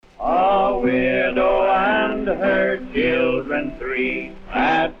her children 3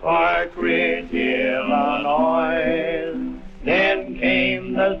 at Park Ridge, Illinois. Then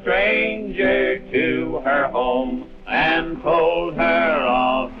came the stranger to her home and told her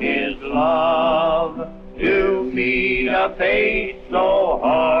of his love. To meet a fate so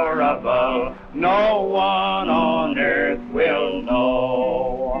horrible, no one on earth will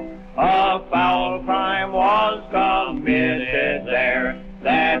know. A foul crime was committed there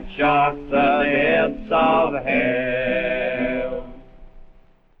that shocked the depths of hell.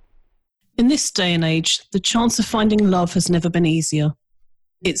 In this day and age, the chance of finding love has never been easier.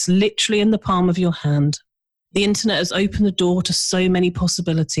 It's literally in the palm of your hand. The internet has opened the door to so many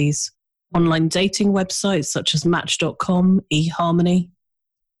possibilities. Online dating websites such as Match.com, eHarmony.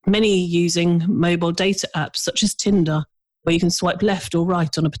 Many using mobile data apps such as Tinder, where you can swipe left or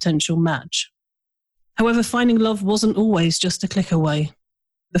right on a potential match. However, finding love wasn't always just a click away.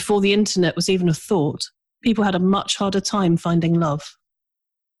 Before the internet was even a thought, people had a much harder time finding love.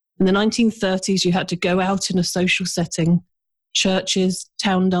 In the 1930s, you had to go out in a social setting, churches,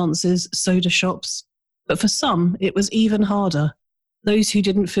 town dances, soda shops. But for some, it was even harder. Those who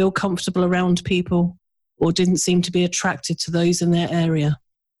didn't feel comfortable around people or didn't seem to be attracted to those in their area.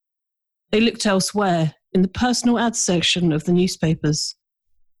 They looked elsewhere, in the personal ads section of the newspapers,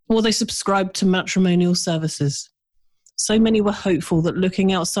 or they subscribed to matrimonial services. So many were hopeful that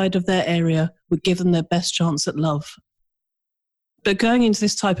looking outside of their area would give them their best chance at love. But going into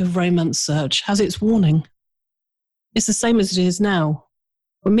this type of romance search has its warning. It's the same as it is now.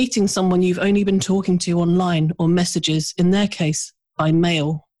 When meeting someone you've only been talking to online or messages, in their case, by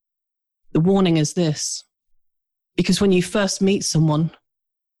mail. The warning is this: because when you first meet someone,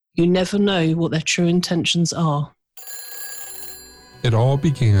 you never know what their true intentions are. It all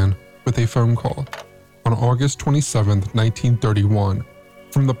began with a phone call on August 27, 1931,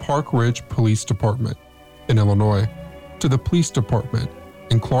 from the Park Ridge Police Department in Illinois to the police department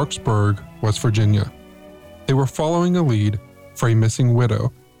in Clarksburg, West Virginia. They were following a lead for a missing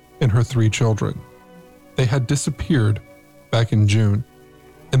widow and her 3 children. They had disappeared back in June,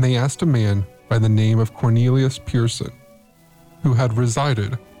 and they asked a man by the name of Cornelius Pearson, who had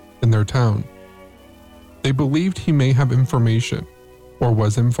resided in their town. They believed he may have information or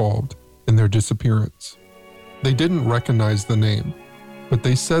was involved in their disappearance. They didn't recognize the name, but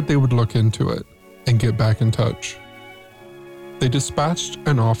they said they would look into it and get back in touch. They dispatched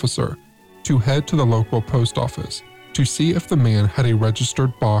an officer to head to the local post office to see if the man had a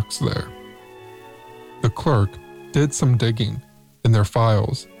registered box there. The clerk did some digging in their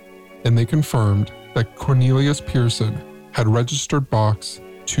files, and they confirmed that Cornelius Pearson had registered box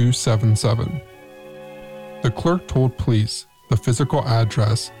 277. The clerk told police the physical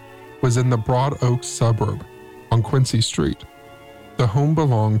address was in the Broad Oaks suburb on Quincy Street. The home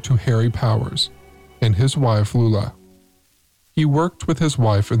belonged to Harry Powers and his wife Lula. He worked with his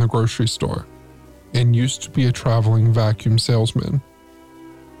wife in the grocery store and used to be a traveling vacuum salesman.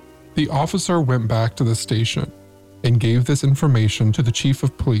 The officer went back to the station and gave this information to the chief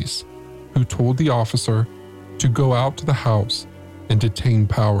of police, who told the officer to go out to the house and detain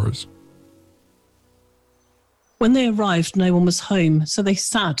Powers. When they arrived, no one was home, so they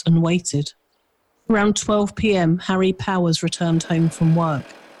sat and waited. Around 12 p.m., Harry Powers returned home from work.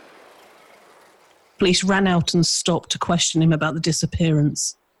 Police ran out and stopped to question him about the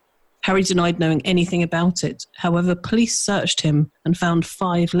disappearance. Harry denied knowing anything about it. However, police searched him and found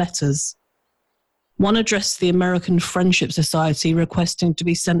 5 letters. One addressed the American Friendship Society requesting to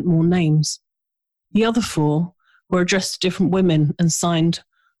be sent more names. The other 4 were addressed to different women and signed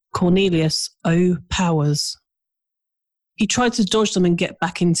Cornelius O. Powers. He tried to dodge them and get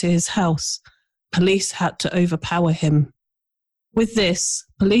back into his house. Police had to overpower him. With this,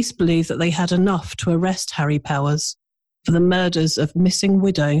 police believed that they had enough to arrest Harry Powers for the murders of missing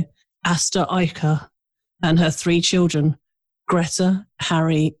widow Asta Eicher and her 3 children, Greta,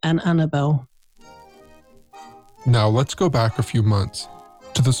 Harry, and Annabelle. Now let's go back a few months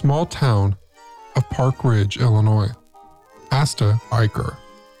to the small town of Park Ridge, Illinois. Asta Eicher,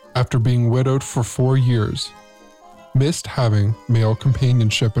 after being widowed for 4 years, missed having male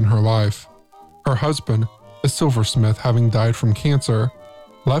companionship in her life. Her husband, a silversmith having died from cancer,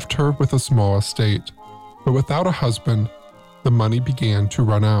 left her with a small estate. But without a husband, the money began to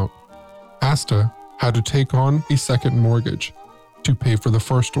run out. Asta had to take on a second mortgage to pay for the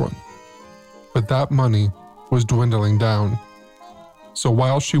first one. But that money was dwindling down. So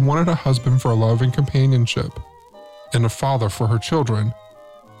while she wanted a husband for love and companionship, and a father for her children,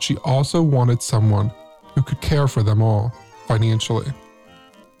 she also wanted someone who could care for them all financially.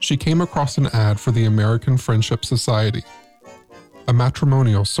 She came across an ad for the American Friendship Society, a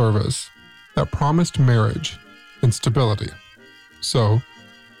matrimonial service that promised marriage and stability. So,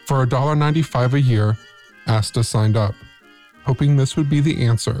 for $1.95 a year, Asta signed up, hoping this would be the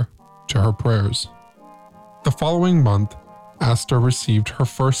answer to her prayers. The following month, Asta received her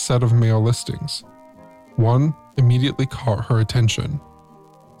first set of mail listings. One immediately caught her attention.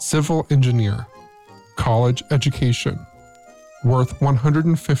 Civil engineer, college education, worth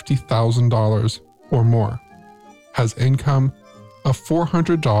 $150,000 or more, has income of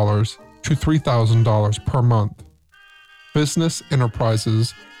 $400 to $3,000 per month. Business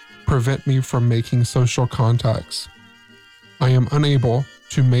enterprises prevent me from making social contacts. I am unable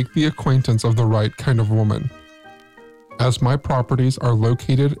to make the acquaintance of the right kind of woman. As my properties are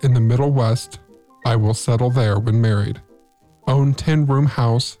located in the Middle West, I will settle there when married. Own 10-room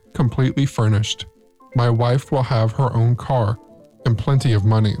house, completely furnished. My wife will have her own car and plenty of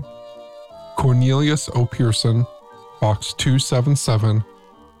money. Cornelius O. Pearson, Box 277,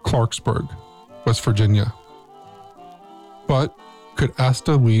 Clarksburg, West Virginia. But could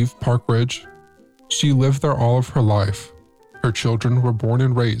Asta leave Park Ridge? She lived there all of her life. Her children were born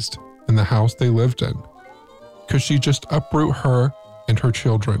and raised in the house they lived in. Could she just uproot her and her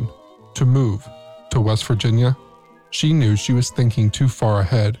children to move to West Virginia? She knew she was thinking too far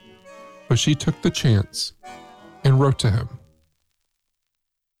ahead, but she took the chance and wrote to him.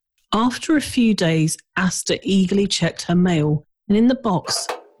 After a few days, Asta eagerly checked her mail, and in the box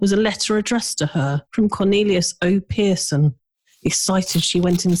was a letter addressed to her from Cornelius O. Pearson. Excited, she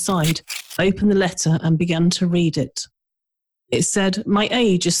went inside, opened the letter, and began to read it. It said, "My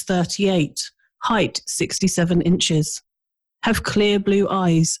age is 38, height 67 inches, have clear blue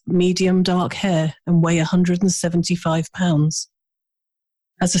eyes, medium dark hair, and weigh 175 pounds.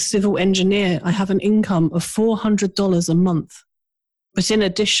 As a civil engineer, I have an income of $400 a month. But in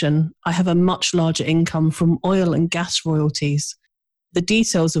addition, I have a much larger income from oil and gas royalties, the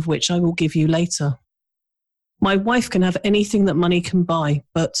details of which I will give you later. My wife can have anything that money can buy,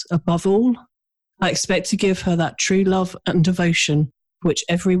 but above all, I expect to give her that true love and devotion which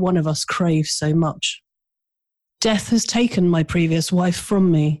every one of us craves so much. Death has taken my previous wife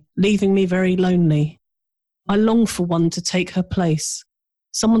from me, leaving me very lonely. I long for one to take her place,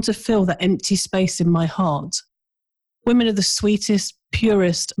 someone to fill that empty space in my heart. Women are the sweetest,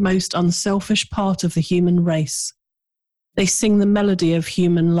 purest, most unselfish part of the human race. They sing the melody of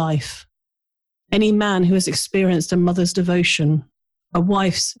human life. Any man who has experienced a mother's devotion, a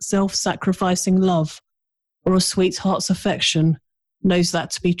wife's self-sacrificing love, or a sweetheart's affection knows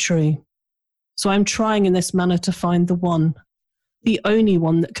that to be true. So I'm trying in this manner to find the one, the only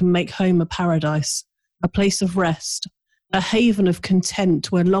one that can make home a paradise, a place of rest, a haven of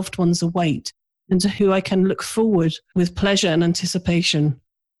content where loved ones await, and to who I can look forward with pleasure and anticipation.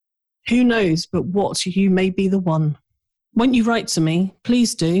 Who knows but what you may be the one. Won't you write to me?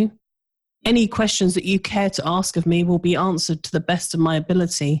 Please do. Any questions that you care to ask of me will be answered to the best of my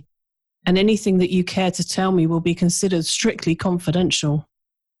ability, and anything that you care to tell me will be considered strictly confidential.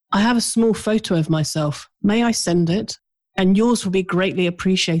 I have a small photo of myself. May I send it? And yours will be greatly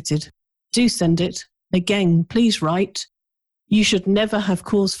appreciated. Do send it. Again, please write. You should never have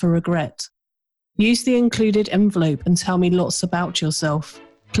cause for regret. Use the included envelope and tell me lots about yourself.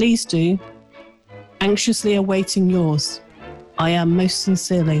 Please do. Anxiously awaiting yours. I am most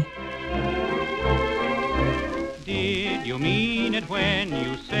sincerely. Did you mean it when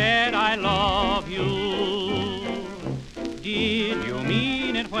you said I love you? Did you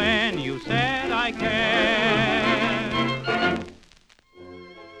mean it when you said I care?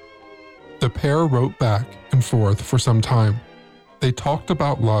 The pair wrote back and forth for some time. They talked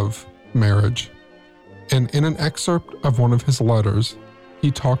about love, marriage, and in an excerpt of one of his letters,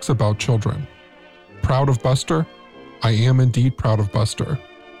 he talks about children. Proud of Buster? I am indeed proud of Buster.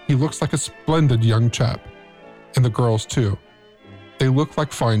 He looks like a splendid young chap. And the girls too. They look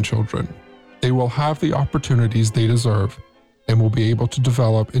like fine children. They will have the opportunities they deserve and will be able to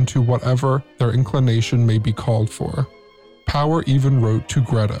develop into whatever their inclination may be called for. Power even wrote to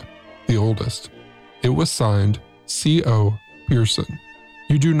Greta, the oldest. It was signed C.O. Pearson.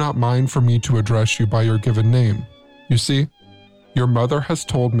 You do not mind for me to address you by your given name. You see, your mother has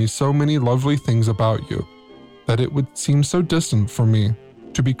told me so many lovely things about you that it would seem so distant for me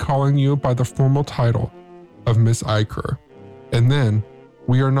to be calling you by the formal title of Miss Iker. And then,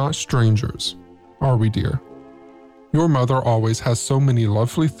 we are not strangers, are we, dear? Your mother always has so many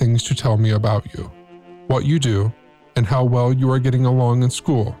lovely things to tell me about you, what you do, and how well you are getting along in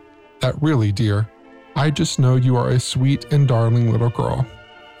school. That really, dear, I just know you are a sweet and darling little girl.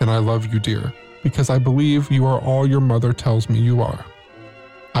 And I love you, dear, because I believe you are all your mother tells me you are.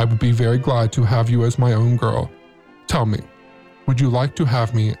 I would be very glad to have you as my own girl. Tell me, would you like to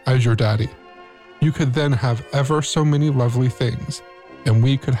have me as your daddy? You could then have ever so many lovely things, and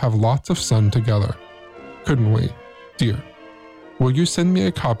we could have lots of sun together. Couldn't we, dear? Will you send me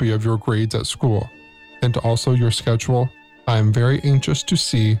a copy of your grades at school, and also your schedule? I am very anxious to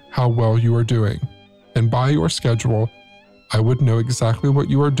see how well you are doing, and by your schedule, I would know exactly what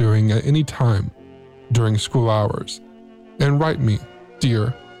you are doing at any time during school hours. And write me,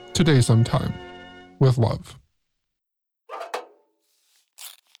 dear, today sometime. With love.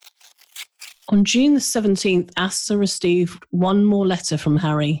 On June the 17th, Asta received one more letter from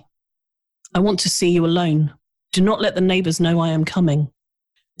Harry. I want to see you alone. Do not let the neighbours know I am coming.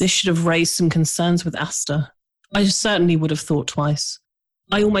 This should have raised some concerns with Asta. I certainly would have thought twice.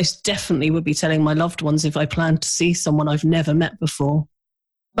 I almost definitely would be telling my loved ones if I planned to see someone I've never met before.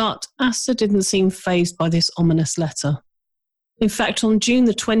 But Asta didn't seem fazed by this ominous letter. In fact, on June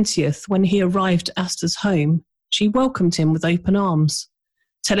the 20th, when he arrived at Asta's home, she welcomed him with open arms,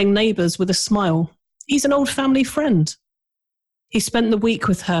 telling neighbours with a smile, he's an old family friend. He spent the week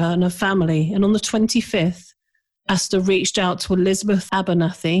with her and her family, and on the 25th, Asta reached out to Elizabeth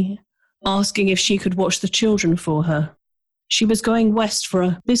Abernathy, asking if she could watch the children for her. She was going west for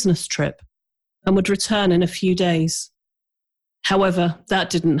a business trip and would return in a few days. However,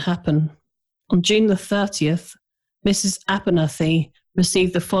 that didn't happen. On June the 30th, Mrs. Abernathy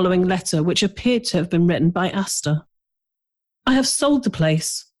received the following letter, which appeared to have been written by Asta. I have sold the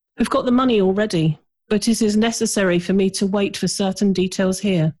place. I've got the money already, but it is necessary for me to wait for certain details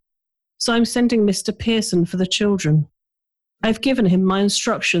here. So I'm sending Mr. Pearson for the children. I've given him my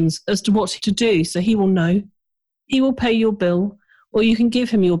instructions as to what to do, so he will know. He will pay your bill, or you can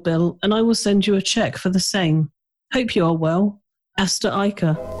give him your bill, and I will send you a cheque for the same. Hope you are well. Asta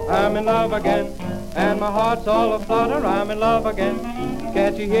Iker. I'm in love again, and my heart's all aflutter. I'm in love again.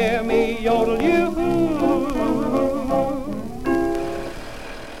 Can't you hear me yodel you?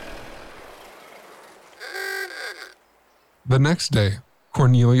 The next day,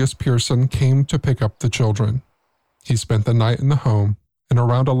 Cornelius Pearson came to pick up the children. He spent the night in the home, and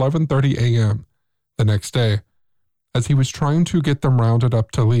around 11:30 a.m. the next day, as he was trying to get them rounded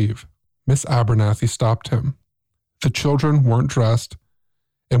up to leave, Miss Abernathy stopped him. The children weren't dressed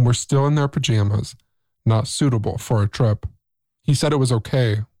and were still in their pajamas, not suitable for a trip. He said it was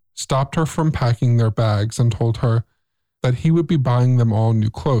okay, stopped her from packing their bags, and told her that he would be buying them all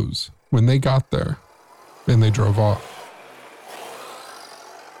new clothes when they got there, and they drove off.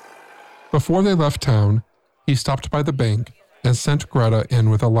 Before they left town, he stopped by the bank and sent Greta in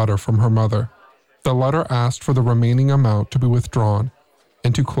with a letter from her mother. The letter asked for the remaining amount to be withdrawn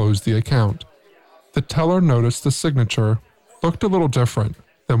and to close the account. The teller noticed the signature looked a little different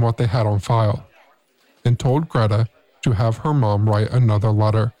than what they had on file and told Greta to have her mom write another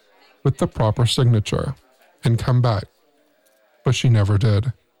letter with the proper signature and come back, but she never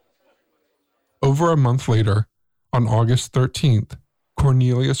did. Over a month later, on August 13th,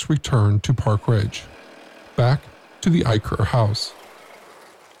 Cornelius returned to Park Ridge, back to the Iker house.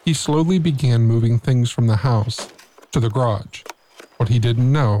 He slowly began moving things from the house to the garage. What he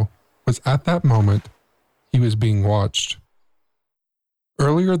didn't know was at that moment, he was being watched.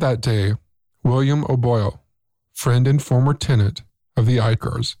 Earlier that day, William O'Boyle, friend and former tenant of the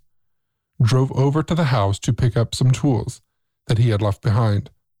Ikers, drove over to the house to pick up some tools that he had left behind.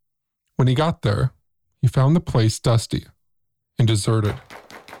 When he got there, he found the place dusty and deserted.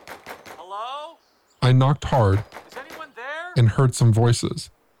 Hello? I knocked hard Is anyone there? and heard some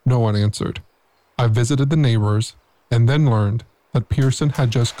voices. No one answered. I visited the neighbors and then learned that Pearson had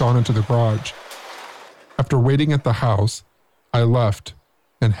just gone into the garage. After waiting at the house, I left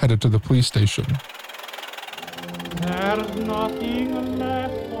and headed to the police station. There's nothing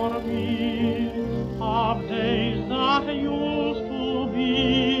left for me of days that used to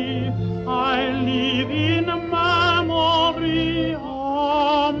be. I live in memory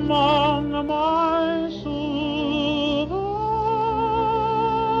among my souvenirs.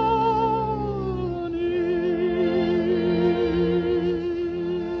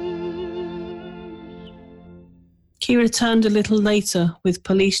 He returned a little later with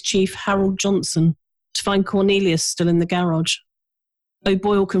Police Chief Harold Johnson to find Cornelius still in the garage.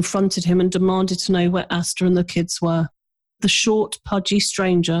 O'Boyle confronted him and demanded to know where Asta and the kids were. The short, pudgy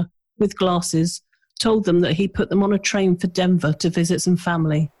stranger, with glasses, told them that he put them on a train for Denver to visit some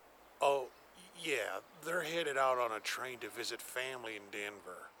family. Oh, yeah, they're headed out on a train to visit family in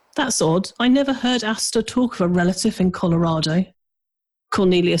Denver. That's odd. I never heard Asta talk of a relative in Colorado.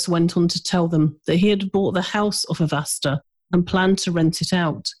 Cornelius went on to tell them that he had bought the house off of Asta and planned to rent it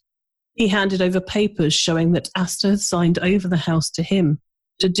out. He handed over papers showing that Asta had signed over the house to him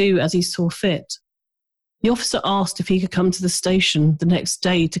to do as he saw fit. The officer asked if he could come to the station the next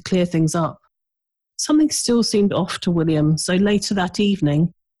day to clear things up. Something still seemed off to William, so later that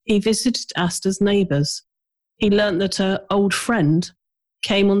evening, he visited Asta's neighbours. He learnt that her old friend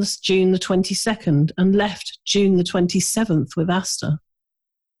came on June the 22nd and left June the 27th with Asta.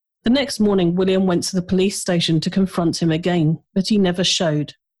 The next morning, William went to the police station to confront him again, but he never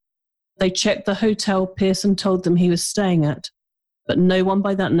showed. They checked the hotel Pearson told them he was staying at, but no one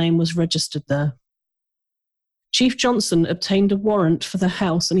by that name was registered there. Chief Johnson obtained a warrant for the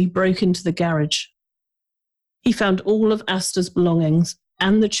house and he broke into the garage. He found all of Asta's belongings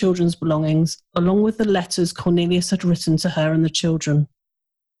and the children's belongings, along with the letters Cornelius had written to her and the children.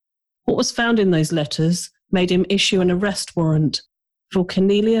 What was found in those letters made him issue an arrest warrant for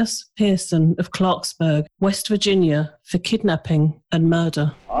Cornelius Pearson of Clarksburg, West Virginia, for kidnapping and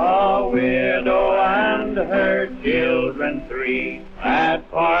murder. A widow and her children 3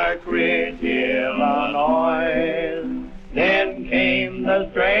 at Park Ridge, Illinois. Then came the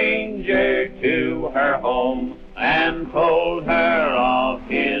stranger to her home and told her of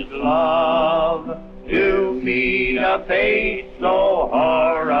his love. To meet a fate so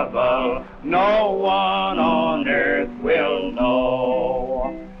horrible, no one on earth will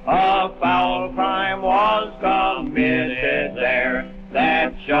know. A foul crime was committed there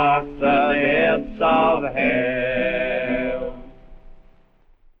that shocked the depths of hell.